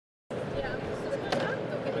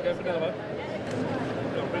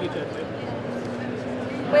Really gently.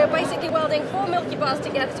 We're basically welding 4 Milky Bars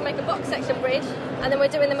together to make a box section bridge, and then we're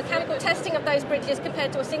doing the mechanical testing of those bridges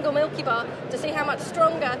compared to a single Milky Bar to see how much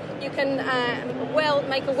stronger you can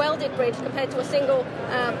make a welded bridge compared to a single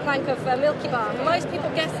plank of Milky Bar. Most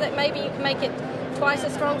people guess that maybe you can make it twice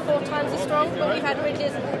as strong, 4 times as strong, but we've had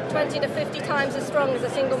bridges 20 to 50 times as strong as a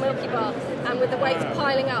single Milky Bar, and with the weights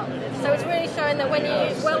piling up. So it's really showing that when you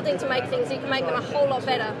use welding to make things, you can make them a whole lot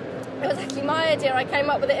better. It was actually my idea. I came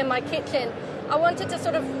up with it in my kitchen. I wanted to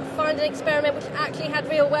sort of find an experiment which actually had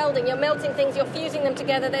real welding. You're melting things, you're fusing them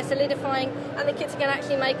together, they're solidifying, and the kids can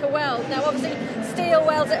actually make a weld. Now obviously steel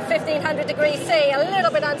welds at 1500 degrees C, a little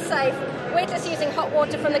bit unsafe. We're just using hot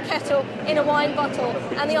water from the kettle in a wine bottle,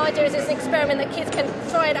 and the idea is it's an experiment that kids can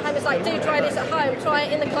try it at home. It's like, do try this at home, try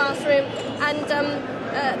it in the classroom, and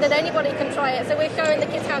that anybody can try it. So we're showing the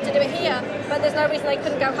kids how to do it here, but there's no reason they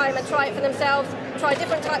couldn't go home and try it for themselves, try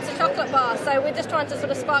different types of chocolate bars. So we're just trying to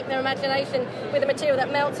sort of spark their imagination with a material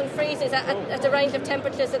that melts and freezes at a range of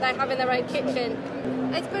temperatures that they have in their own kitchen.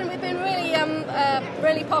 We've been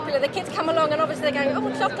really popular. The kids come along and obviously they're going,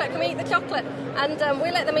 oh, chocolate, can we eat the chocolate? And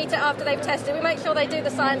we let them eat it after they've tested. We make sure they do the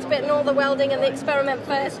science bit and all the welding and the experiment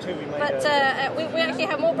first. But we actually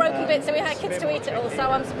have more broken bits than we had kids to eat it all,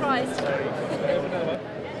 so I'm surprised.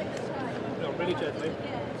 Really gently.